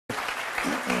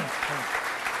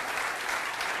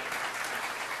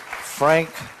Frank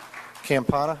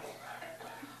Campana,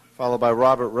 followed by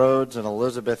Robert Rhodes and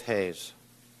Elizabeth Hayes.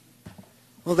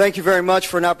 Well, thank you very much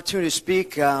for an opportunity to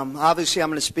speak. Obviously, I'm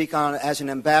going to speak on as an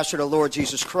ambassador of the Lord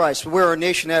Jesus Christ. We're a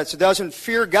nation that doesn't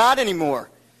fear God anymore.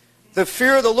 The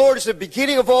fear of the Lord is the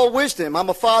beginning of all wisdom. I'm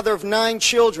a father of 9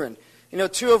 children. You know,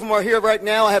 2 of them are here right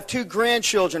now. I have 2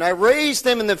 grandchildren. I raised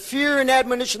them in the fear and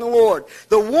admonition of the Lord.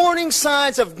 The warning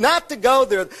signs of not to go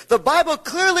there. The Bible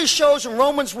clearly shows in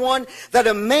Romans 1 that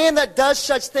a man that does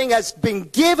such thing has been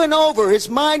given over. His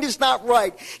mind is not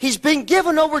right. He's been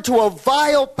given over to a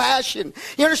vile passion.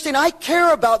 You understand? I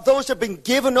care about those that have been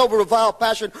given over to a vile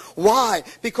passion. Why?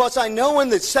 Because I know in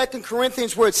the 2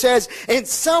 Corinthians where it says, and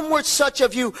some were such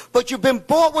of you, but you've been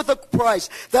bought with a price.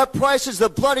 That price is the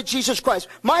blood of Jesus Christ.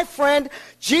 My friend,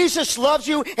 Jesus loves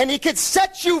you, and he can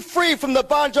set you free from the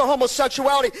bondage of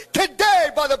homosexuality today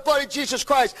by the blood of Jesus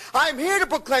Christ. I'm here to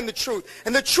proclaim the truth,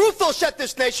 and the truth will set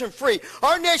this nation free.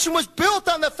 Our nation was built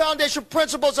on the foundation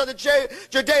principles of the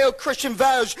Judeo-Christian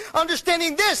values.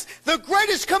 Understanding this, the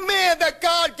greatest command that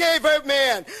God gave a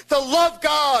man, to love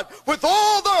God with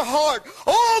all their heart,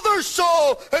 all their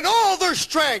soul, and all their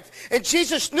strength. And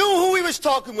Jesus knew who he was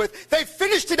talking with. They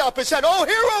finished it up and said, "Oh,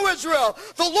 hear, O Israel,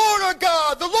 the Lord our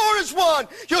God, the Lord is one.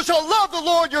 You shall love the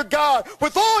Lord your God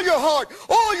with all your heart,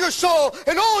 all your soul,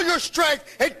 and all your strength,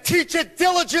 and teach it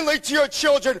diligently to your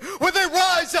children when they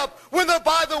rise up, when they're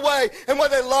by the way, and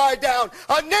when they lie down."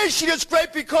 A nation is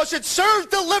great because it serves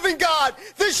the living God.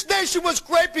 This nation was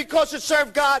great because it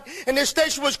served God, and this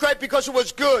nation was great because it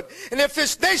was good. And if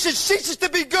this nation ceases to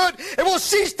be good, it will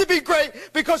cease to be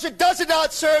great because it does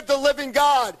not serve the living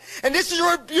God. And this is a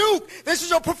rebuke. This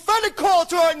is a prophetic call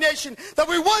to our nation that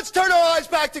we once turn our eyes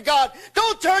back to God.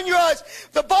 Don't turn your eyes.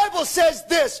 The Bible says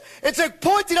this. It's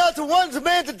pointed out to one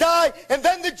man to die and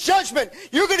then the judgment.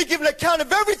 You're going to give an account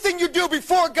of everything you do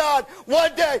before God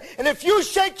one day. And if you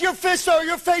shake your fist or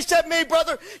your face at me,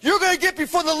 brother, you're going to get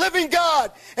before the living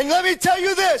God. And let me tell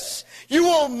you this. You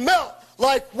will melt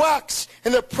like wax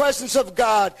in the presence of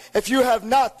God if you have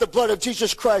not the blood of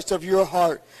Jesus Christ of your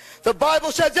heart. The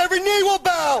Bible says every knee will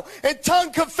bow and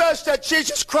tongue confess that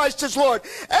Jesus Christ is Lord.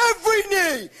 Every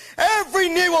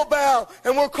knee will bow,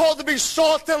 and we're called to be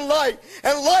salt and light.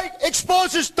 And light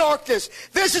exposes darkness.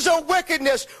 This is a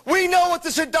wickedness. We know what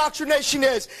this indoctrination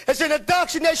is. It's an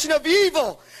indoctrination of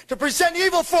evil, to present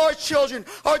evil for our children.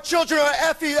 Our children are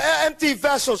empty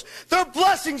vessels. They're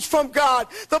blessings from God.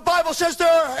 The Bible says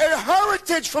they're a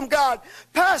heritage from God,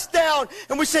 passed down.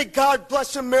 And we say, God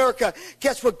bless America.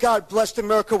 Guess what God blessed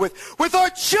America with? With our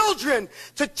children,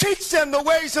 to teach them the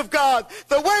ways of God,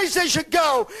 the ways they should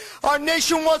go. Our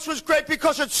nation once was great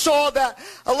because it saw that.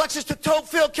 Alexis de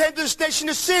Tocqueville came to this nation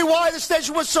to see why this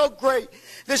nation was so great.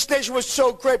 This nation was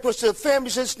so great because the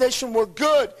families in this nation were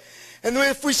good. And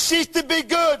if we cease to be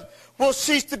good, we'll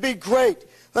cease to be great.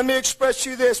 Let me express to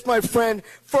you this, my friend.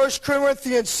 1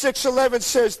 Corinthians 6:11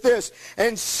 says this,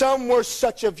 and some were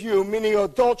such of you, meaning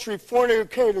adultery,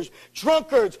 fornicators,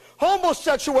 drunkards,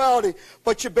 homosexuality,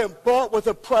 but you've been bought with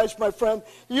a price, my friend.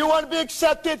 You want to be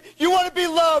accepted? You want to be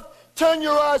loved? Turn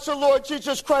your eyes to the Lord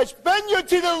Jesus Christ. Bend your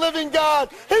to the living God.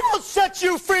 He will set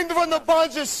you free from the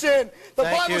bonds of sin. The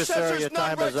Bible says there's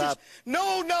none righteous.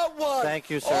 No, not one. Thank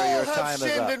you, sir. Your time is up. All have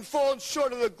sinned and fallen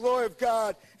short of the glory of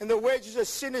God, and the wages of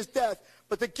sin is death.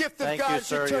 But the gift of God is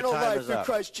eternal life in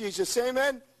Christ Jesus.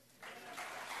 Amen?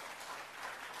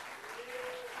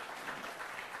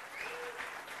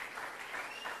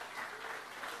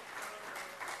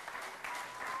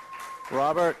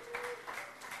 Robert,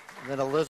 and then Elizabeth.